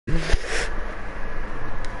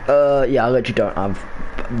Yeah, I literally don't have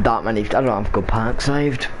that many. I don't have good packs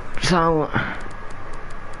saved. So,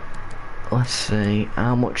 let's see,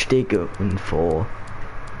 how much they going for?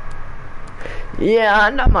 Yeah, I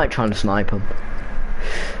might try and snipe them.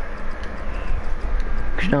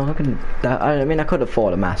 Cause no, I can. I mean, I could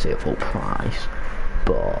afford a massive full price,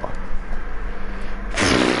 but.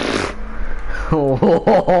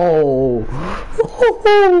 Oh.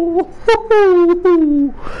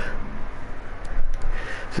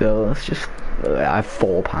 So let's just. I have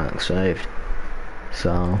 4 packs saved.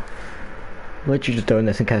 So. Literally just doing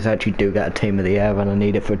this in case I actually do get a team of the year and I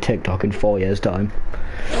need it for TikTok in 4 years' time.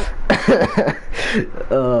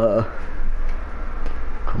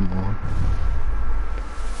 Come on.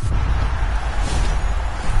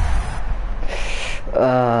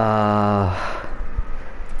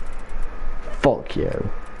 Fuck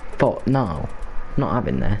you. Fuck no. Not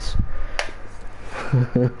having this.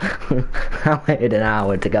 I waited an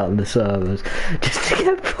hour to get on the servers just to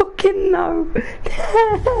get fucking no.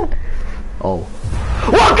 Oh.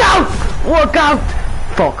 Walk out! Walk out!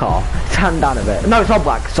 Fuck off. Stand down a bit. No, it's not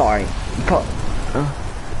black. Sorry. Good.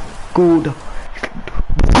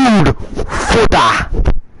 Good footer.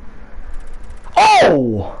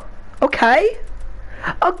 Oh! Okay.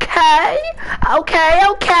 Okay. Okay,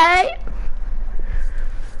 okay.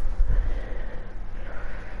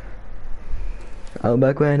 Oh,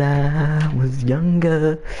 back when I was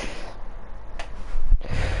younger.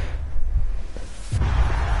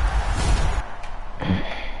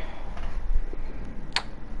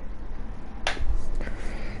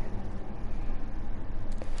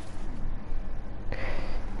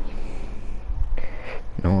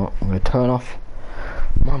 You know what? I'm going to turn off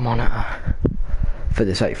my monitor for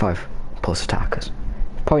this 85 plus attackers.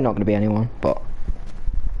 Probably not going to be anyone, but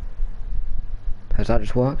has that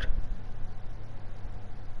just worked?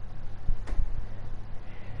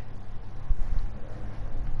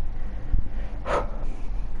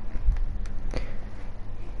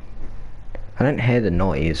 I didn't hear the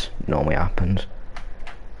noise. It normally happens.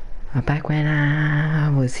 Back when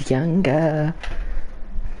I was younger.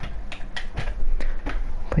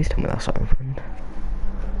 Please tell me that's opened.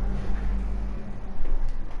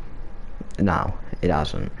 No, it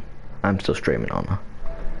hasn't. I'm still streaming on her.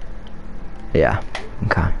 Yeah,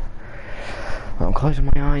 okay. Well, I'm closing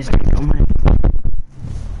my eyes.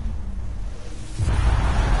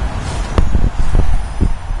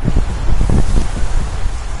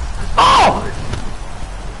 Oh!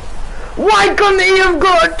 Why couldn't he have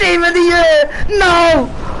got a team of the year? No!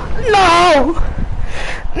 No!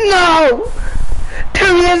 No!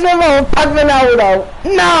 2 years in a row, Pac Ronaldo.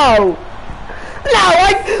 No! No!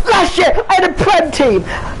 Last year I had a Prem team.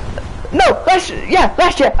 No, last year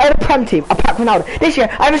I had a Prem team, a Pac Ronaldo. This year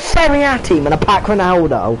I have a Serie A team and a Pac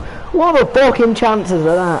Ronaldo. What are the fucking chances of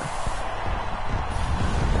that?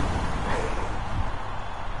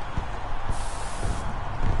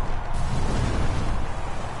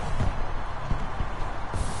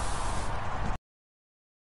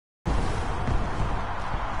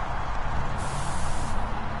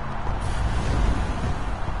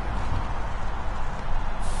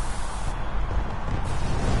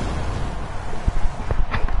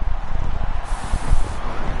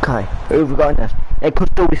 Okay, who have we got in this? It could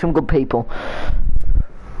still be some good people.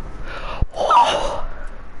 Whoa.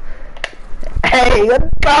 Hey, let's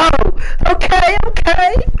go! Okay,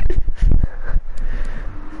 okay!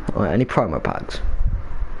 Alright, any promo packs?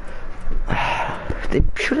 They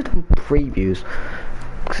should have done previews.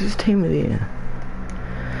 Because it's team of the year.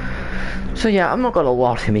 So yeah, I'm not got a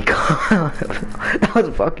lot in me. That was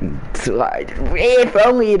fucking slide. If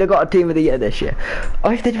only you'd have got a team of the year this year.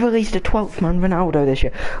 Or if they'd released a 12th man Ronaldo this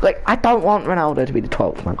year. Like, I don't want Ronaldo to be the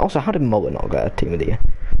 12th man. Also, how did Muller not get a team of the year?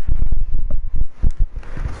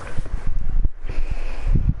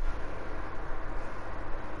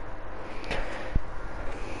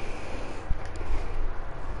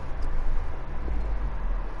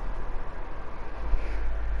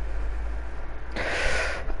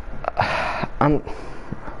 And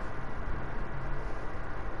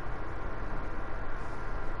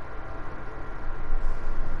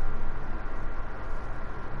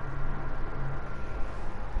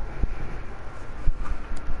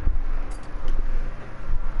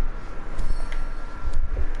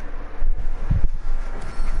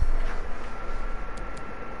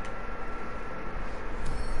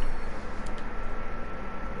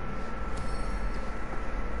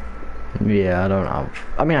yeah, I don't have.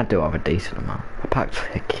 I mean, I do have a decent amount. I packed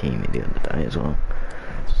Hakimi the other day as well.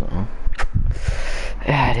 So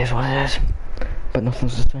yeah, it is what it is. But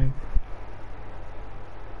nothing's the same.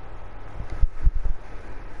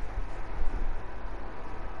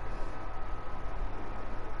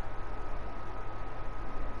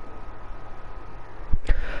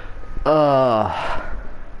 Okay,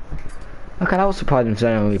 that was surprising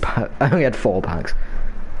because I only had 4 packs.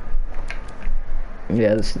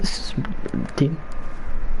 Yeah, this is team.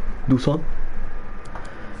 Do some.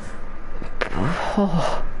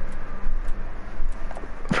 Oh.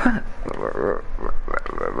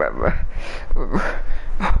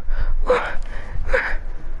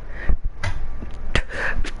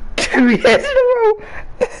 Two years in a row.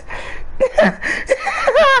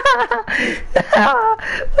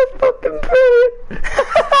 That's fucking brilliant.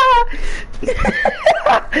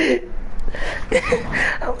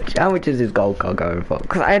 How much is this gold card going for?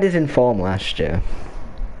 Because I had his inform last year.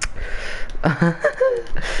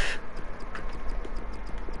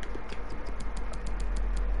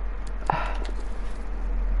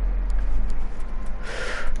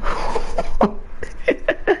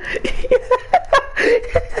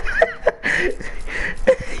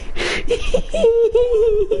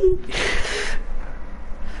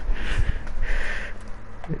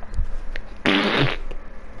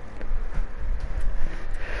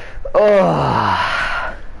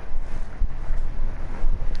 Oh.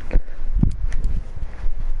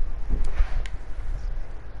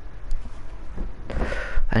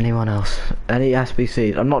 Anyone else? Any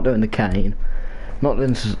SBCs? I'm not doing the Kane. Not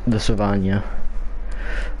doing the Savannah.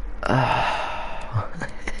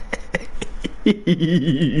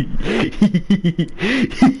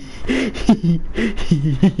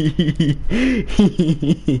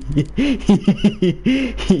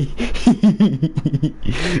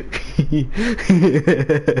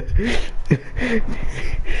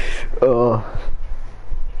 Oh.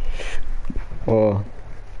 Oh.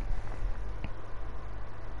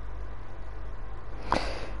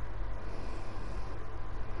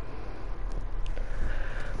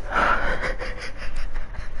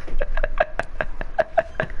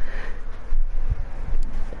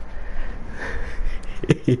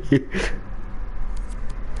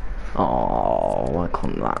 Oh, why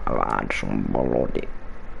can't that add some bloody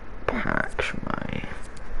packs, mate?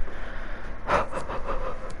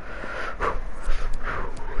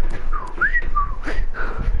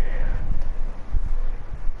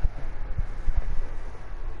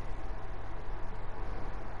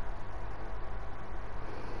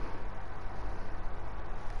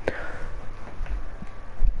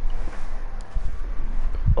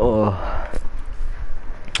 Oh.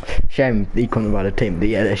 Shame he couldn't have had a team of the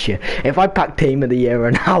year this year. If I packed team of the year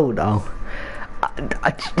Ronaldo,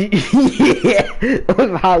 yeah,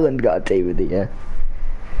 if Haaland got a team of the year.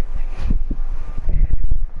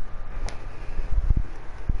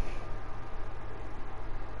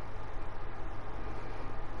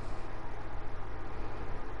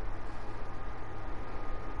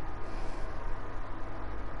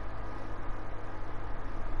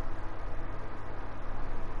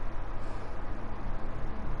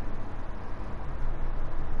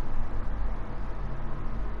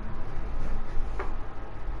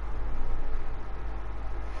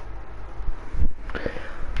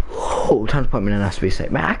 Oh, time to put me in an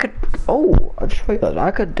SBC. Man, I could. Oh, I just realised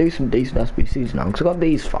I could do some decent SBCs now because I got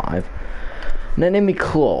these 5. And then in my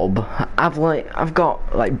club, I've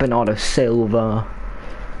got like Bernardo Silva.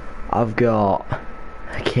 I've got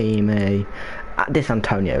Hakimi. This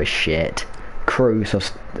Antonio is shit. Cruz,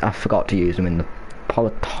 I forgot to use him in the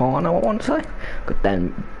Politano, I want to say. But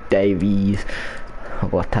then Davies,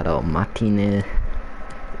 Lautaro Martinez,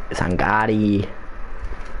 Sangari.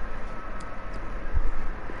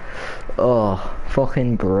 Oh,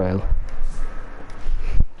 fucking bro.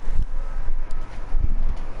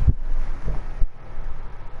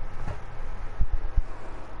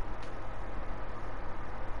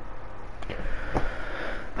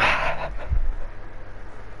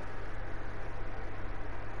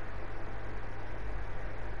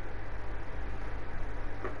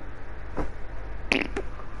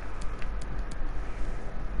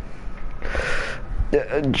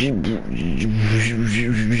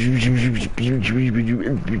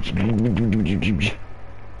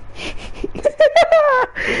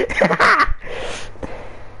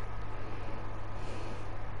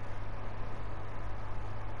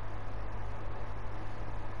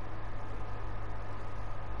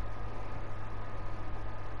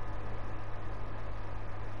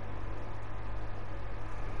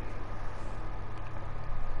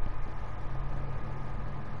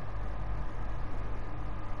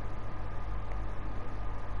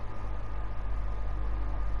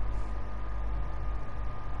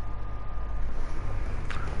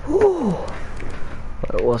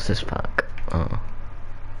 What's this pack? Oh.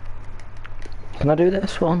 Can I do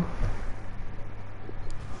this one?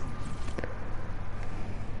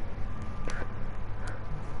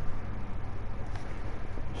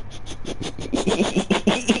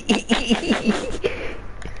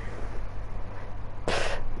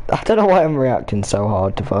 I don't know why I'm reacting so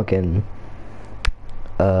hard to fucking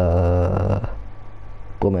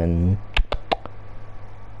woman.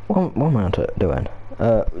 What am I doing?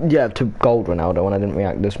 Yeah, to Gold Ronaldo, when I didn't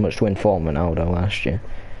react this much to Inform Ronaldo last year.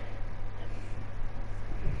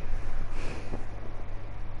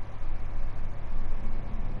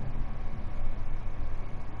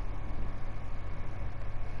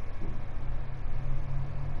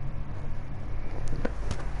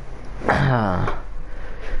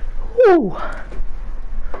 Woo!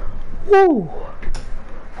 Woo!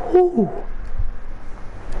 Woo!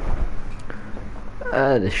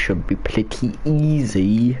 This should be pretty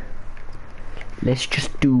easy. Let's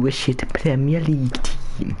just do a shit Premier League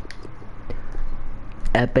team.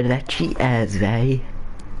 Abarachi Eze.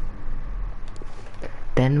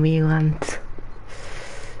 Then we want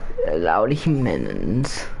Raul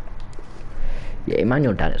Jimenez. Yeah,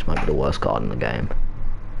 Emmanuel Dennis might be the worst card in the game.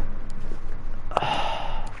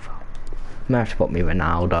 Oh, fuck. I'm gonna have to put me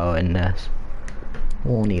Ronaldo in this.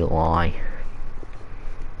 Won't he lie?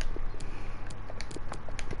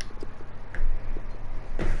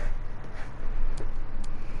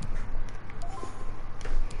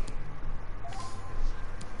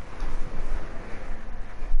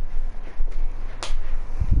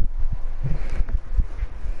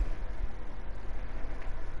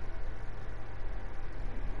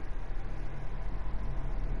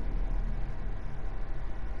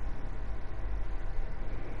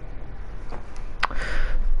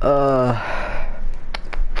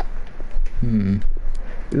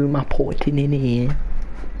 Who am I putting in here?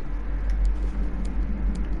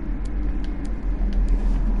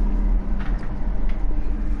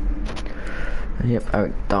 Yep,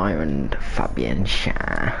 Eric Dyer and Fabian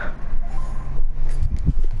Schär.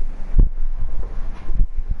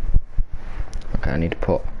 Okay, I need to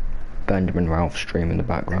put Benjamin Ralph's stream in the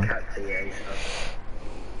background.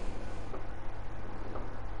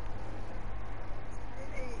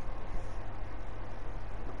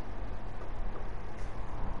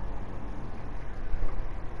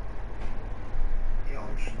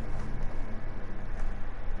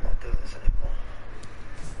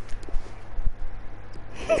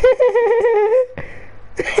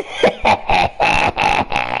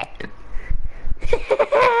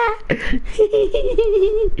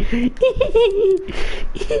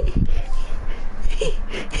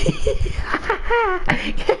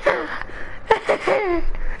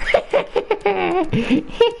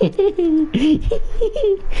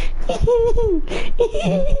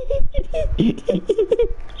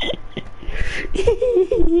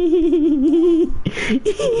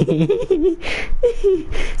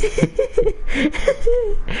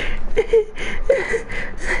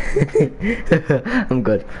 I'm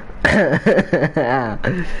good.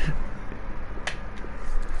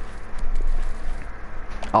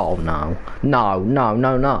 Oh no. No, no,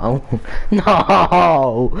 no, no.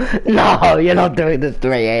 No! No, you're not doing this to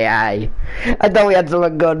me, AI. I thought we had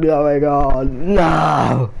something good going on.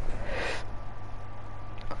 No!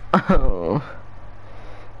 Oh.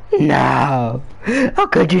 No! How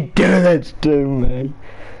could you do this to me?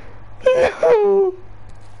 No!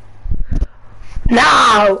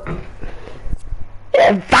 No!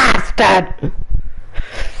 You bastard!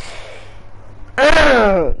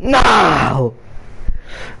 No! No!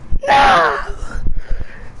 No!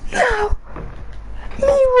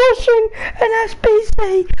 Me rushing an SPC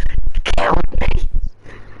killed me!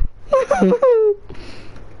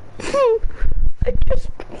 I just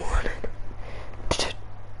wanted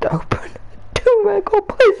to open 2 record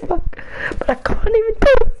plays back, but I can't even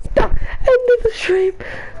do it. End of the stream.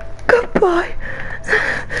 Goodbye.